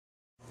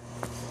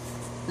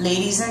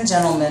Ladies and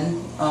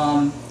gentlemen,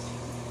 I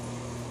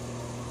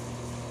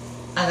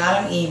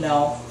got an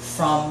email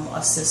from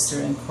a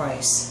sister in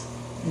Christ.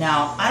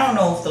 Now, I don't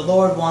know if the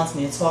Lord wants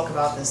me to talk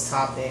about this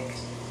topic.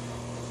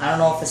 I don't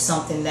know if it's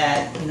something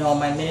that,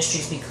 my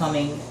ministry is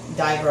becoming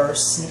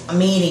diverse,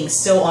 meaning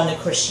still under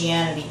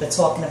Christianity, but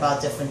talking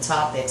about different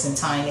topics and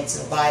tying it to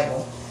the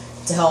Bible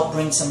to help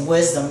bring some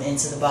wisdom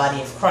into the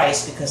body of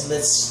Christ. Because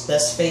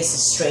let's face it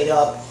straight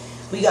up,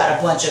 we got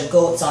a bunch of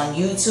goats on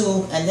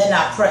YouTube, and they're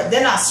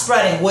not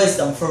spreading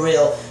wisdom for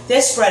real.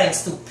 They're spreading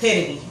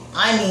stupidity.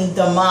 I mean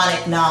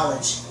demonic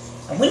knowledge.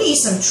 And we need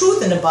some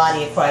truth in the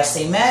body of Christ,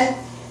 amen?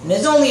 And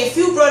there's only a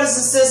few brothers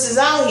and sisters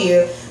out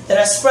here that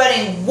are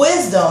spreading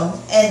wisdom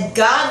and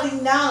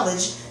godly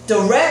knowledge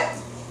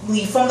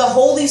directly from the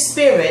Holy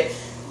Spirit,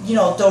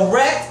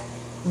 direct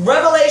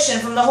revelation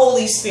from the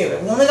Holy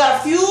Spirit. We only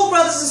got a few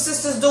brothers and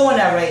sisters doing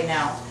that right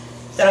now,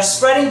 that are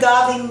spreading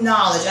godly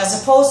knowledge,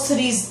 as opposed to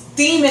these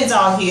demons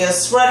out here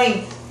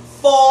spreading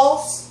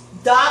false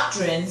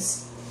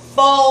doctrines,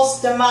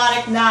 false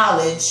demonic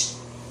knowledge,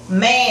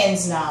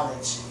 man's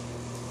knowledge.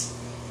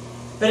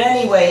 But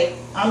anyway,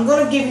 I'm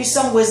going to give you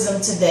some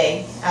wisdom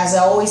today. As I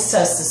always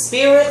test the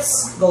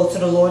spirits, go to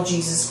the Lord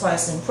Jesus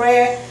Christ in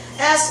prayer.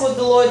 Ask with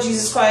the Lord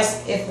Jesus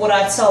Christ if what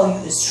I tell you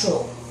is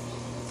true.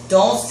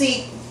 Don't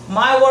seek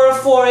my word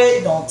for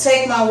it. Don't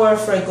take my word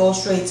for it. Go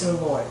straight to the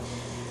Lord.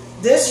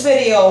 This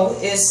video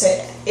is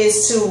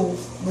to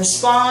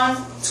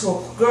respond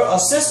to a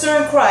sister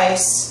in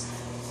Christ,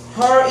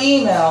 her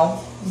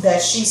email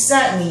that she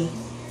sent me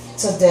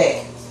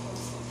today.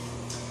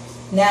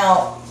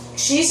 Now,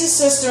 she's a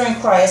sister in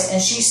Christ,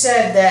 and she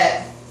said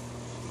that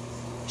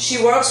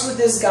she works with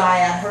this guy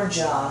at her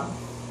job,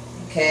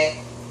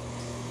 okay?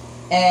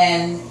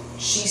 And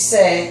she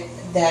said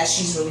that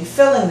she's really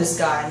feeling this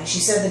guy. And she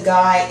said the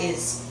guy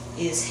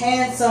is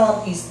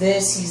handsome, he's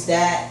this, he's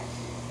that,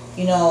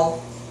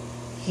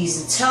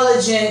 he's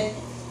intelligent,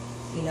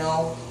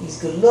 he's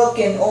good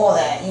looking, all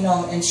that,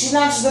 and she's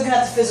not just looking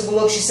at the physical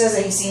look. She says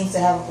that he seems to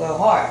have a good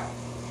heart.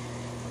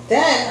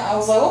 Then I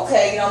was like,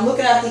 okay, I'm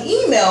looking at the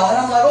email, and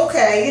I'm like,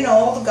 okay,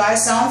 the guy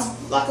sounds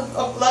like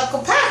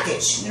a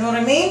package, you know what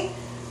I mean?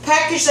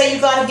 Package that you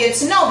got to get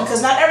to know,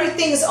 because not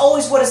everything is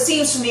always what it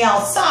seems from the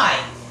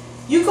outside.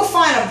 You could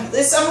find I'm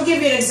going to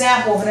give you an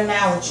example of an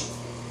analogy.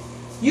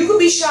 You could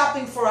be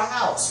shopping for a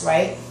house,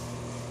 right?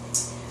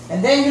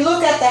 And then you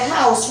look at the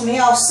house from the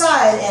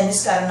outside, and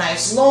it's got a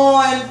nice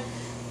lawn.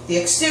 The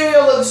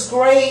exterior looks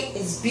great.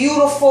 It's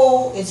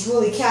beautiful. It's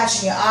really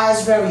catching your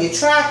eyes, very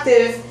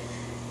attractive.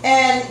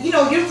 And,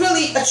 you're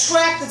really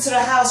attracted to the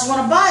house. You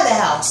want to buy the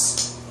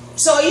house.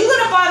 So are you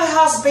going to buy the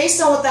house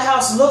based on what the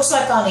house looks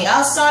like on the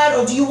outside,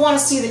 or do you want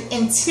to see the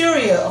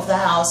interior of the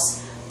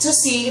house to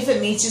see if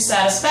it meets your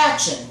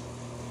satisfaction?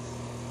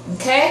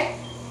 Okay?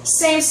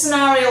 Same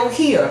scenario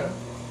here.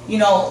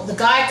 The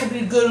guy could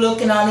be good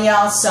looking on the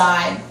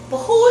outside, but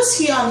who is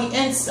he on the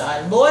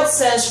inside? Lord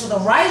says for the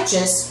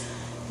righteous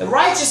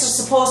are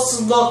supposed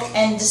to look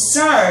and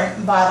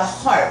discern by the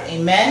heart.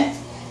 Amen?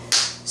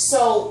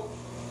 So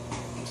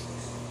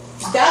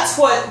that's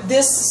what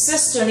this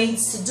sister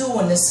needs to do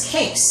in this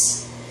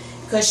case.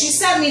 Because she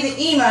sent me the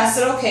email. I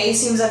said, okay, he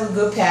seems like a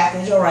good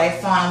package. All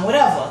right, fine,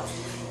 whatever.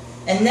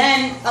 And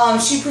then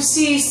she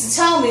proceeds to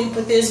tell me,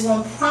 but there's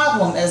one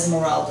problem,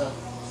 Esmeralda.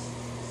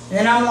 And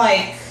then I'm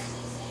like,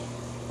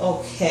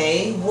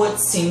 okay, what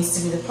seems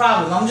to be the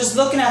problem? I'm just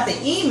looking at the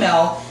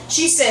email.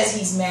 She says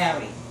he's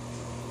married.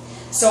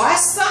 So I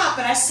stop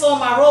and I slow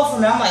my roll for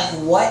me. I'm like,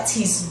 what?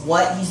 He's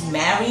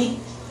married?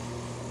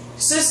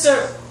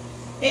 Sister,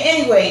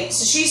 anyway,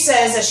 so she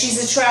says that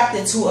she's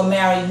attracted to a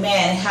married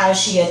man. How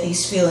does she get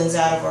these feelings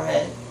out of her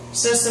head?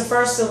 Sister,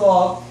 first of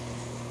all,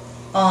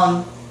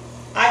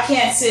 I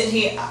can't sit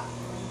here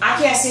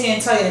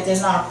and tell you that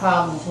there's not a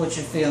problem with what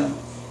you're feeling.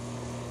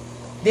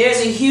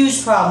 There's a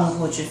huge problem with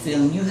what you're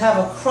feeling. You have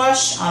a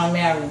crush on a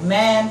married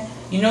man.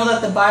 You know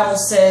that the Bible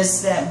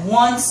says that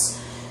once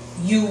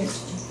you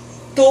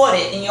thought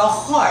it in your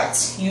heart,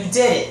 you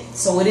did it.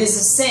 So it is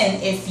a sin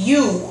if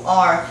you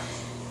are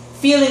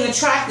feeling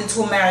attracted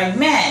to a married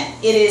man.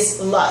 It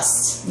is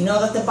lust. You know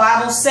that the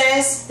Bible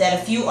says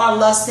that if you are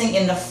lusting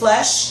in the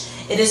flesh,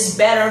 it is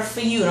better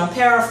for you, and I'm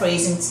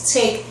paraphrasing,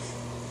 to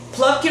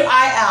pluck your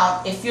eye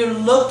out. If you're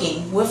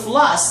looking with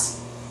lust,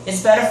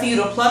 it's better for you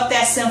to pluck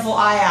that sinful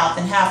eye out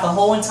than have the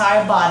whole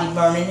entire body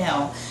burn in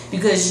hell.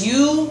 Because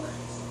you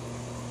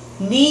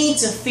need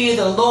to fear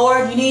the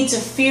Lord. You need to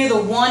fear the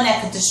one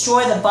that could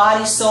destroy the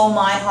body, soul,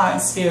 mind, heart,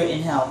 and spirit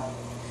in hell.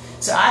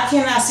 So I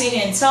cannot sit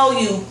here and tell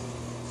you,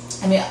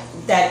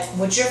 that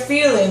what you're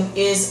feeling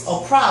is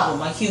a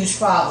problem, a huge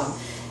problem.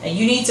 And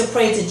you need to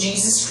pray to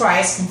Jesus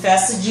Christ,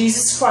 confess to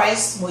Jesus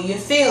Christ what you're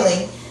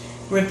feeling,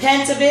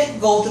 repent of it,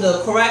 go through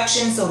the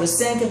correction so the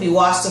sin can be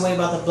washed away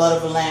by the blood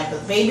of the Lamb.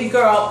 But baby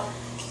girl,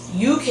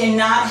 you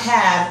cannot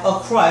have a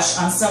crush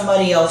on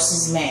somebody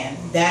else's man.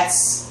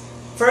 That's,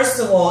 first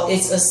of all,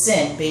 it's a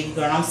sin, baby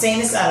girl. I'm saying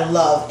this out of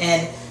love.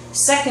 And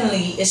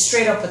secondly, it's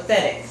straight up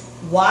pathetic.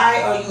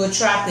 Why are you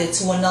attracted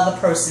to another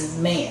person's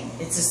man?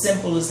 It's as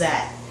simple as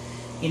that.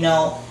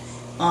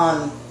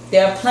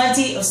 There are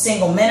plenty of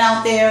single men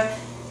out there.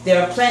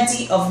 There are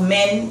plenty of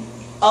men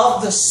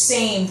of the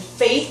same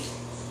faith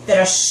that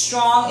are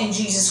strong in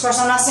Jesus Christ.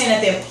 I'm not saying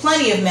that there are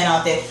plenty of men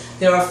out there.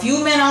 There are a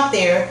few men out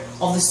there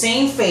of the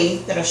same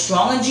faith that are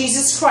strong in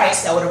Jesus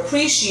Christ, that would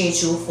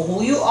appreciate you for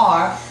who you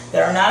are,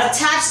 that are not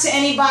attached to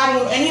anybody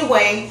in any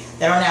way,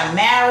 that are not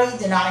married,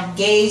 they're not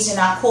engaged, they're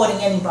not courting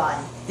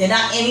anybody. They're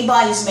not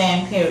anybody's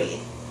man, period.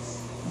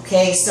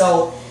 Okay,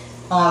 so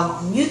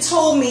you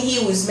told me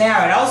he was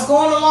married. I was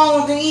going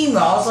along with the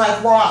email. I was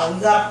like, wow, you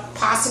got a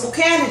possible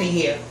candidate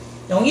here.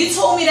 And when you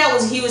told me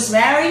that he was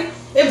married,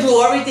 it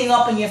blew everything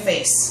up in your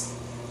face.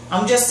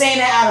 I'm just saying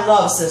that out of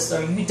love,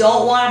 sister. You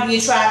don't want to be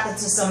attracted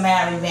to some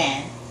married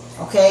man.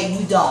 Okay?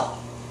 You don't.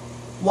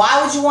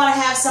 Why would you want to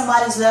have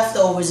somebody's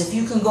leftovers if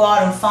you can go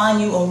out and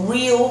find you a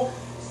real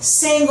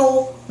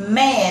single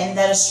man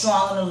that is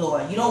strong in the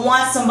Lord? You don't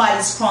want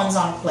somebody's crumbs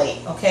on a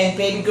plate. Okay?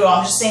 Baby girl,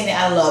 I'm just saying that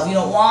out of love. You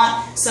don't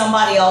want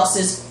somebody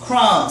else's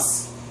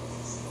crumbs.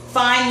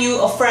 Find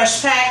you a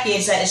fresh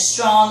package that is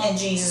strong in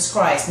Jesus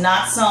Christ.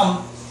 Not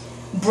some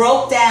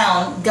broke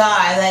down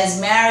guy that's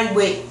married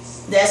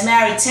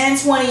 10,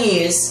 20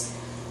 years,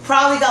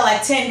 probably got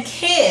like 10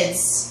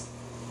 kids,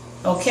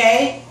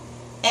 okay,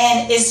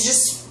 and is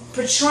just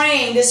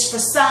portraying this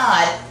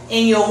facade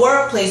in your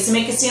workplace to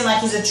make it seem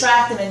like he's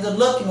attractive and good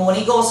looking, but when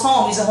he goes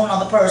home he's a whole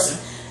other person.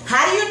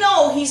 How do you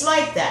know he's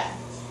like that?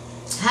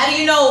 How do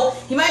you know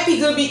he might be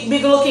good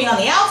looking on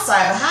the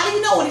outside, but how do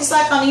you know what he's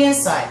like on the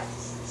inside?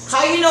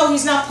 How do you know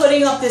he's not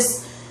putting up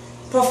this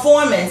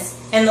performance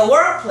in the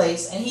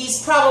workplace, and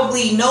he's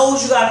probably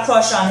knows you got a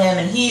crush on him,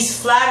 and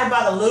he's flattered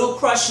by the little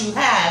crush you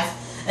have,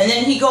 and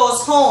then he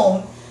goes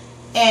home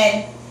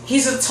and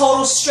he's a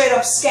total straight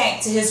up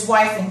skank to his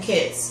wife and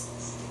kids?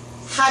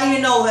 How do you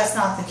know that's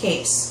not the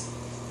case?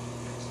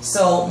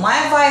 So my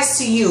advice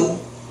to you,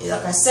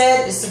 like I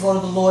said, is to go to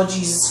the Lord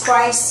Jesus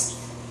Christ.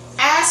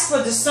 Ask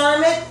for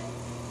discernment.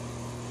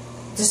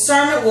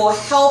 Discernment will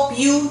help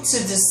you to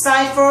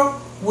decipher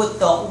with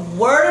the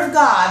Word of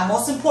God,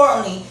 most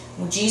importantly,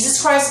 with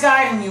Jesus Christ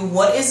guiding you,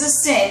 what is a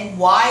sin,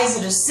 why is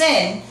it a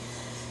sin,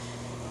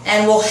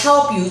 and will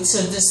help you to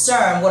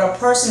discern what a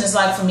person is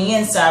like from the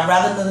inside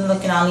rather than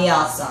looking on the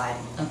outside.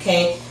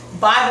 Okay? The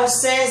Bible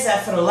says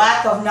that for the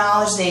lack of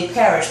knowledge they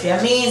perish.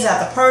 That means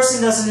that the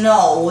person doesn't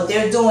know what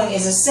they're doing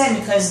is a sin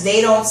because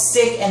they don't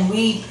stick and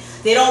read.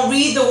 They don't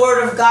read the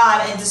Word of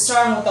God and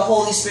discern with the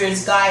Holy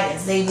Spirit's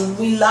guidance. They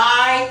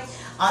rely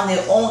on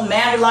their own,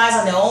 man relies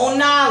on their own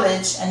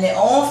knowledge and their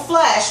own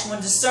flesh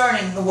when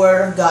discerning the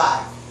Word of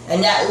God.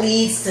 And that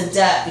leads to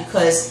death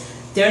because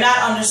they're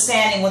not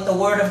understanding what the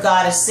Word of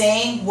God is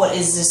saying. What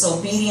is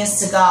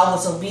disobedience to God?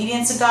 What's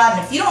obedience to God?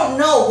 And if you don't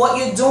know what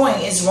you're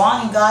doing is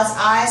wrong in God's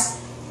eyes,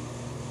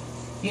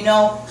 you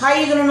know, how are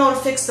you going to know to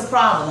fix the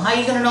problem? How are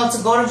you going to know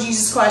to go to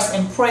Jesus Christ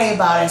and pray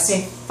about it and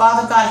say,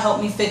 Father God,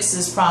 help me fix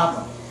this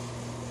problem?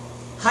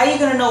 How are you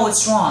going to know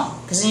it's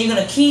wrong? Because then you're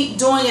going to keep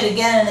doing it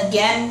again and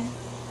again,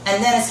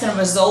 and then it's going to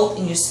result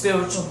in your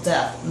spiritual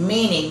death.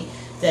 Meaning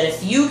that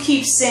if you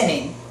keep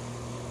sinning,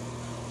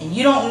 and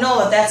you don't know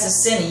that that's a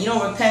sin, and you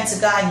don't repent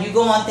to God, and you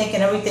go on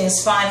thinking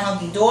everything's fine,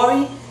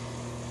 hunky-dory,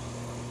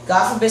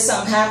 God forbid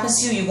something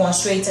happens to you, you're going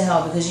straight to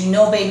hell. Because you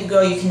know, baby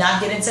girl, you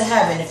cannot get into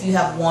heaven if you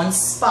have one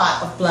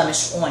spot of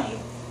blemish on you.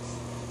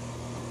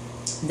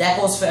 That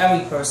goes for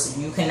every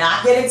person. You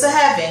cannot get into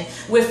heaven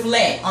with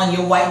lint on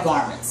your white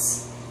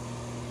garments.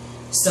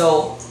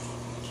 So,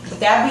 with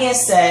that being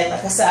said,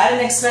 like I said, I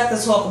didn't expect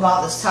to talk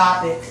about this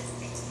topic.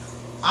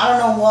 I don't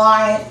know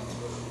why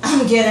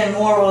I'm getting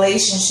more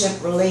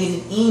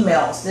relationship-related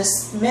emails.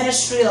 This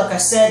ministry, like I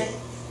said,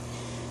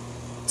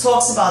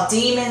 talks about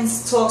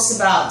demons, talks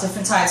about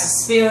different types of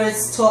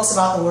spirits, talks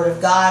about the Word of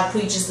God,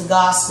 preaches the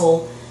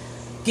gospel,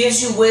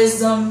 gives you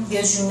wisdom,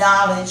 gives you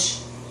knowledge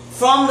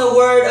from the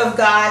Word of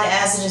God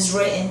as it is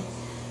written.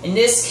 In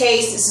this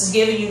case, this is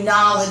giving you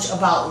knowledge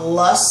about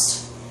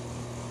lust,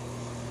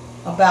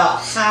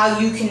 about how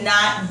you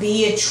cannot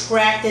be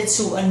attracted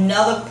to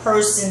another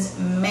person's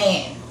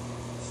man,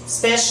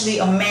 especially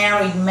a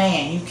married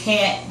man. You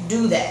can't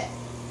do that.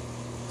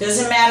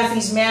 Doesn't matter if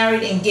he's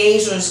married,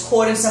 engaged, or is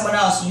courting someone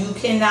else. You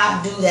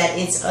cannot do that.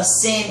 It's a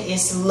sin.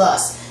 It's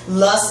lust.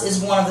 Lust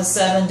is one of the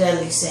 7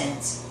 deadly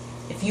sins.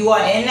 If you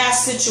are in that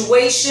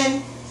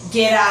situation,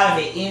 get out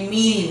of it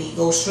immediately.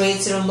 Go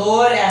straight to the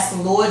Lord. Ask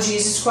the Lord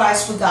Jesus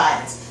Christ for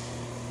guidance.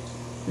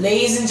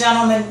 Ladies and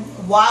gentlemen,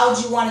 why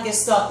would you want to get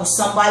stuck with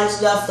somebody's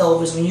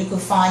leftovers when you can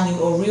find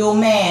you a real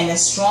man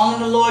that's strong in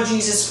the Lord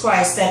Jesus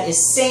Christ, that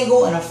is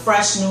single and a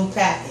fresh new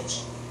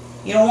package?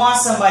 You don't want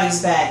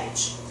somebody's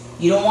baggage.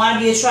 You don't want to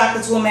be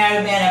attracted to a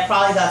married man that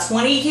probably got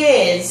 20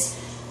 kids,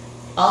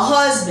 a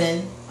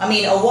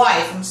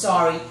wife,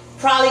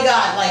 probably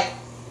got like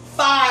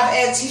 5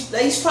 eggs.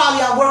 He's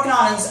probably working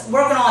on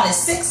his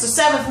 6th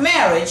or 7th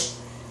marriage.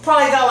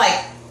 Probably got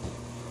like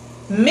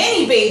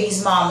many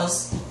babies,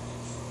 mamas.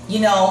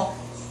 You know,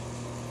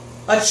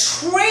 a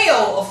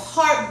trail of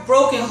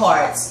heartbroken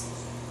hearts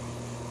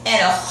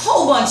and a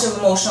whole bunch of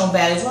emotional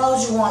baggage. Why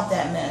would you want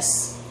that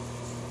mess?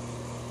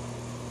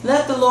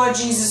 Let the Lord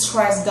Jesus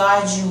Christ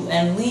guide you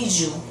and lead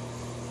you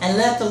And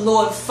let the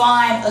Lord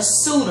find a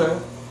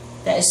suitor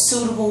that is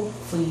suitable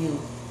for you.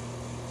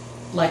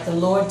 Like the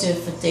Lord did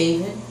for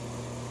David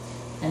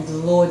and the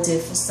Lord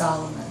did for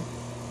Solomon.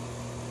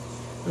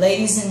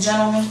 Ladies and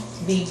gentlemen,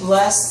 be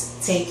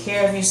blessed. Take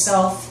care of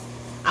yourself.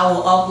 I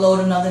will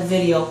upload another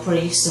video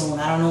pretty soon.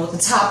 I don't know what the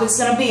topic's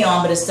going to be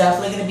on, but it's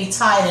definitely going to be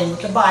tied in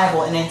with the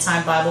Bible and end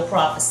time Bible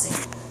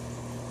prophecy.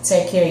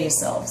 Take care of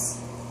yourselves.